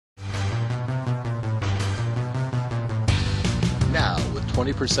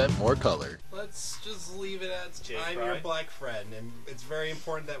20% more color. Let's just leave it at Jay I'm Fry. your black friend, and it's very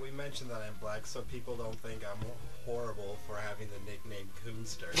important that we mention that I'm black so people don't think I'm horrible for having the nickname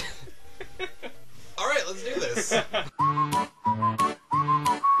Coonster. Alright, let's do this.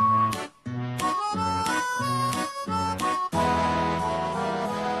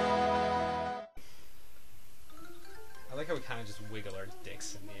 I like how we kind of just wiggle our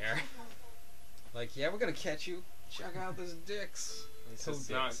dicks in the air. Like, yeah, we're gonna catch you. Check out this dicks. This Toe is dicks.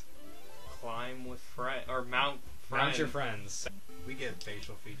 not climb with friend or mount friend. Mount your friends. We get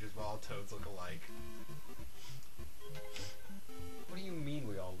facial features while all toads look alike. What do you mean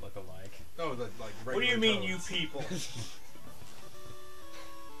we all look alike? Oh, like regular What do you mean, toads. you people?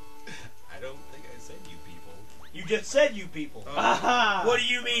 I don't think I said you people. You just said you people. Aha! What do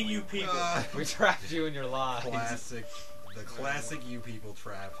you mean, you people? We trapped you in your lies. The classic you people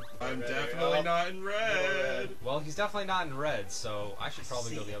trap. I'm Red, definitely red. not in red. Well, he's definitely not in red, so I should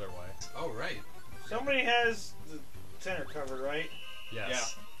probably go the other way. Oh, right. Somebody has the center covered, right?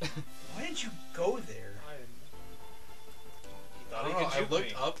 Yes. Why didn't you go there? He I thought don't he know, could I shoot looked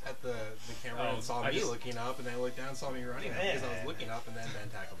me. up at the camera Oh, and saw I me just- looking up, and then I looked down and saw me running because I was looking up, and then Ben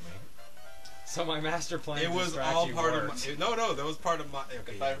tackled me. So my master plan It to was distract all you part worked. of my... No, that was part of my...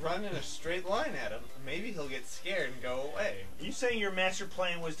 Okay, If I run in a straight line at him, maybe he'll get scared and go away. You saying your master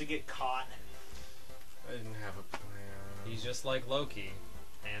plan was to get caught? I didn't have a plan. He's just like Loki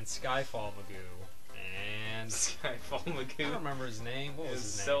and Skyfall Magoo and Skyfall I don't Magoo. remember his name. What was Is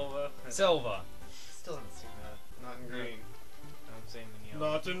his name? Silva. Silva. Still haven't seen that. Not in green. I'm saying in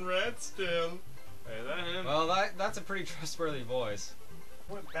yellow. Not in red still. Wait, is that him? Well, that's a pretty trustworthy voice.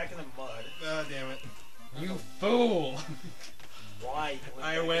 Went back in the mud. Ah, damn it. You fool! Why?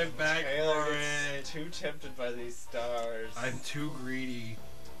 I went back Taylor for gets it. too tempted by these stars. I'm too greedy.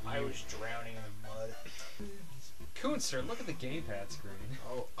 I was drowning in the mud. Coonster, look at the gamepad screen.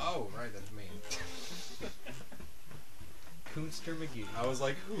 Oh, right, that's me. Coonster McGee. I was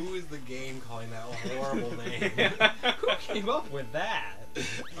like, who is the game calling that horrible name? Who came up with that?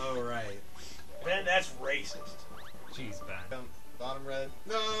 Oh, right. Ben, that's racist. Jeez, Ben. Bottom red.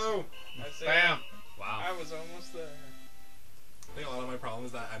 No! I say Bam! Wow. I was almost there. I think a lot of my problem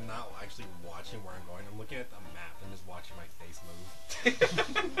is that I'm not actually watching where I'm going. I'm looking at the map and just watching my face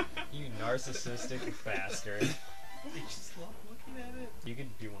move. You narcissistic bastard. I just love looking at it. You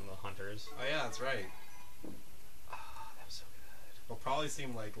could be one of the hunters. Oh yeah, that's right. Oh, that was so good. It'll probably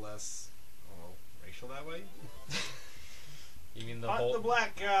seem like less, racial that way. You mean the Hunt whole... the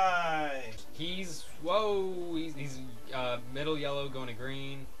black guy. He's middle yellow going to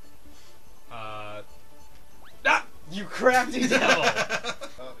green. Ah! You crafty devil!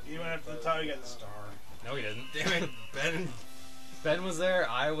 You went up to the top, you got the star. No, he didn't. Damn it, Ben. Ben was there,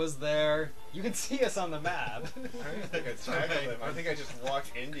 I was there. You can see us on the map. I don't think I tackled him. I think I just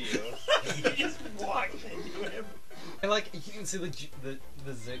walked into you. You just walked into him. And like, you can see the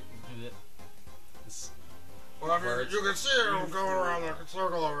zig... Well, Birds. you can see it going around the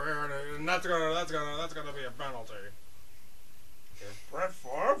circle over here, and that's gonna be a penalty. If Brett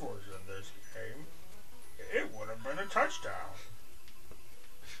Favre was in this game, it would have been a touchdown.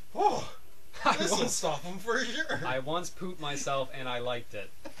 Oh, I this will once, stop him for sure. I once pooped myself and I liked it.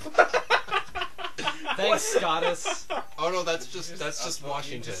 Thanks, Scottus. Oh no, that's just You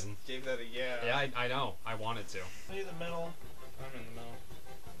Washington. just gave that a yeah. Yeah, I know. I wanted to. See the middle. I'm in the middle.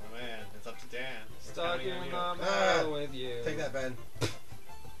 Oh man, it's up to Dan. We're Stuck counting in on the you. middle with you. Take that, Ben.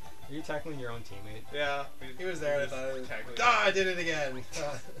 Are you tackling your own teammate? Yeah, He was there. I thought it was... tackling. Ah, I did it again.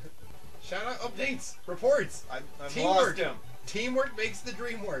 Shout out updates, reports. I Teamwork. lost him. Teamwork makes the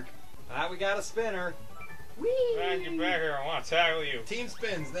dream work. We got a spinner. Man, get back here, I want to tackle you. Team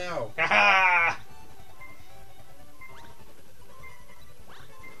spins now. Ha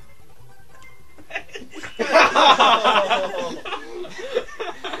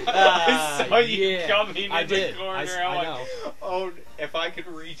I saw you yeah. coming in I the did. corner. I I'm like, know. oh, if I could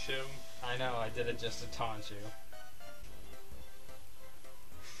reach him. I know. I did it just to taunt you.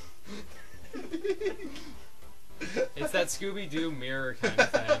 It's that Scooby-Doo mirror kind of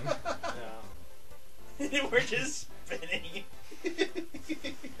thing. Yeah. We're just spinning. in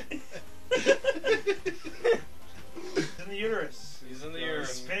the uterus. He's in the We're urine.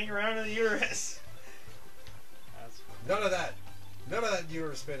 spinning around in the uterus. That's None of that. None of that. You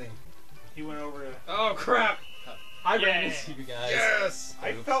were spinning. He went over to... Oh crap! I Yeah. ran into you guys. Yes.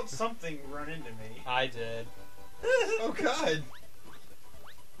 I Oops. felt something run into me. I did. Oh God.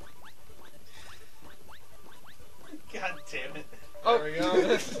 God damn it. Oh. There we go.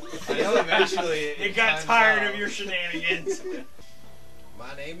 I know eventually It got times tired out. of your shenanigans.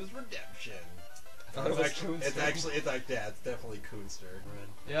 My name is Redemption. thought it was Coonster. It's like that. It's definitely Coonster.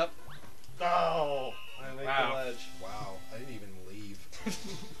 Yep. Oh, I made Wow. the ledge. Wow, I didn't even leave.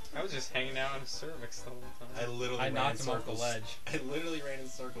 I was just hanging out in a cervix the whole time. I literally I ran knocked in him off the circles. ledge. I literally ran in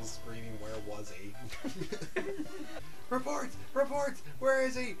circles screaming, "Where was he?" Reports! Reports! Where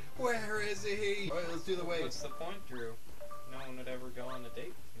is he? Where is he? Alright, let's do the wave. What's the point, Drew? No one would ever go on a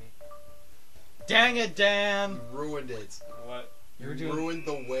date with me. Dang it, Dan! You ruined it. What? You were You doing. ruined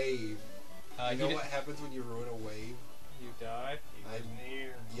the wave. You You know did- what happens when you ruin a wave? You die?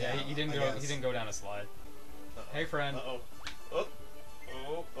 Yeah, he didn't I go. guess. He didn't go down a slide. Hey, friend. Uh-oh.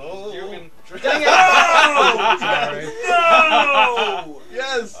 Oh, you can... Dang it! No! Sorry. No!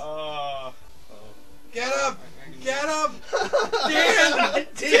 Yes! Get up! Get up!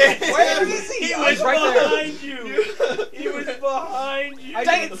 Dan! Where is He He's was right there. behind you! He was behind you!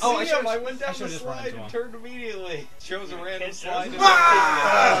 Dang it! Oh, I him. should've- I went I down the should've just run slide into and him. turned immediately. Chose a random Hit slide. those. And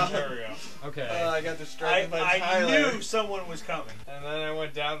Ah! there we go. Okay. I got distracted by Tyler. Knew someone was coming. And then I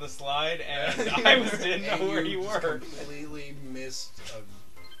went down the slide and I didn't know where you were. Completely missed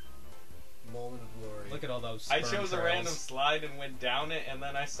a moment of glory. Look at all those. I sperm chose a trails. random slide and went down it, and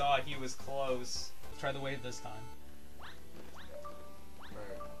then I saw he was close. Try the wave this time.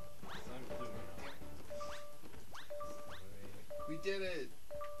 We did it!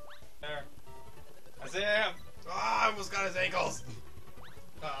 There. I see him. Ah, I almost got his ankles!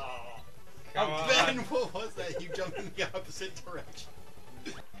 Oh, come Oh, on. Ben, what was that? You jumped in the opposite direction.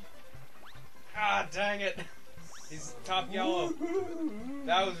 Ah, dang it. He's top yellow.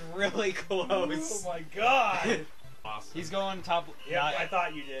 That was really Oh close. my god! Awesome. He's going top. Yeah, not- I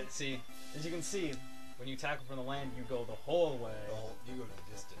thought you did. See, as you can see, when you tackle from the land, you go the whole way, You go to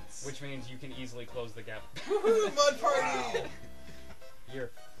the distance. which means you can easily close the gap. Woohoo, mud party! You're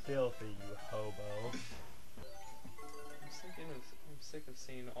filthy, you hobo. I'm sick of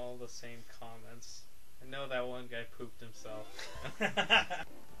seeing all the same comments. I know that one guy pooped himself.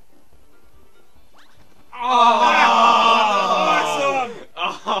 Awesome!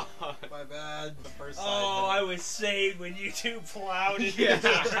 Oh, My bad. The first side. Oh, I was saved when you two plowed into Yeah. each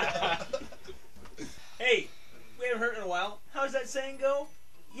other. Hey, we haven't heard in a while. How's that saying go?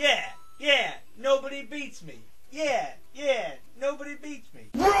 Yeah, nobody beats me. Yeah, nobody beats me.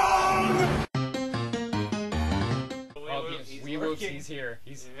 Oh, he's Wee Whoops, he's here.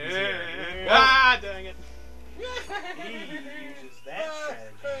 He's here. Ah, dang it. He uses that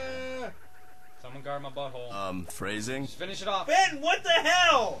strategy. Someone guard my butthole. Phrasing? Just finish it off. Ben, what the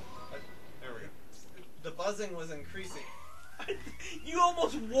hell? There we go. The buzzing was increasing. You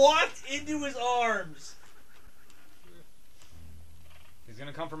almost walked into his arms. He's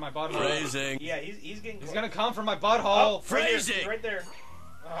gonna come for my butthole. Phrasing. Yeah, he's getting. He's close. gonna come for my Oh, butthole. Phrasing. Right there.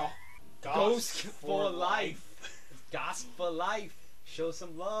 Oh, Ghost for life. Ghost for life. Show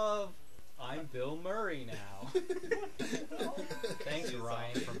some love. I'm Bill Murray now. Thanks,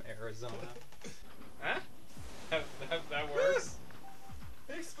 Ryan from Arizona. Huh? That works.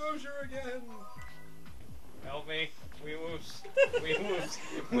 Exposure again! Help me. We whoops. We whoops.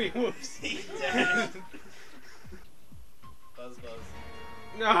 We whoops. He's dead. Buzz.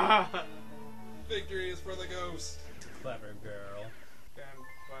 Nah. Victory is for the ghost. Clever girl. I'm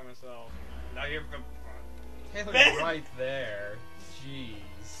by myself. Now you're. Taylor's Ben! right there.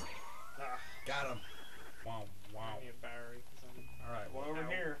 Jeez. Got him. Wow, wow. Give me a battery. 'Cause I'm- Alright, One over Ow.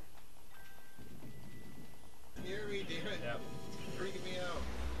 here. Hear me, damn it. Yep. Freaking me out.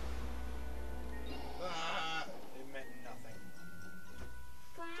 Ah. It meant nothing.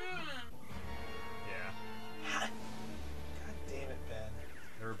 Yeah. God damn it, Ben.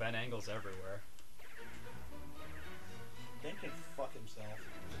 There were Ben angles everywhere. Ben can fuck himself.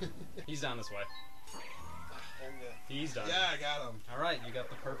 He's down this way. And He's done. Yeah, I got him. Alright, you got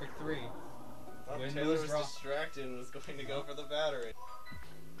the perfect 3. Win, Taylor lose, was draw. distracted and was going to go for the battery.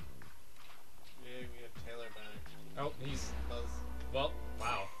 Yeah, we have Taylor back. Oh, he's. Buzz. Well,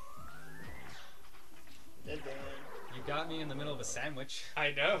 wow. dead Dan. You got me in the middle of a sandwich.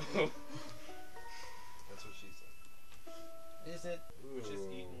 I know. That's what she said. Is it? Which is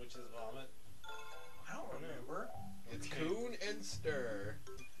eaten, which is vomit. I don't remember. It's Coon and Stir.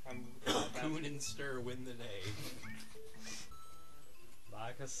 Coon and Stir win the day.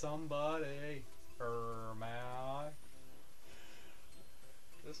 Like a somebody. May I?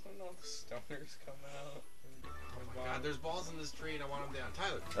 This one, all the stoners come out. God, there's balls in this tree and I want them down.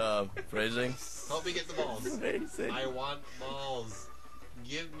 Tyler, Phrasing? help me get the balls. Phrasing. I want balls.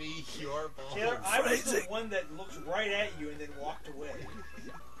 Give me your balls. Taylor, I was the one that looked right at you and then walked away.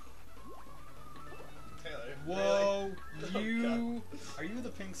 Taylor. Whoa, Oh, you. Are you the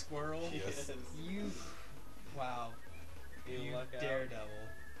pink squirrel? Yes. You. Wow. You You luck out. daredevil.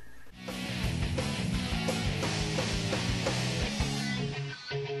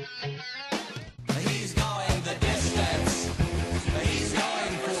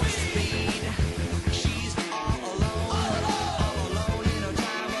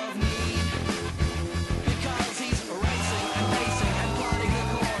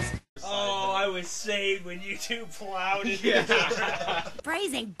 saved when you two plowed into each other.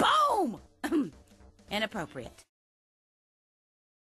 Phrasing, boom! Inappropriate.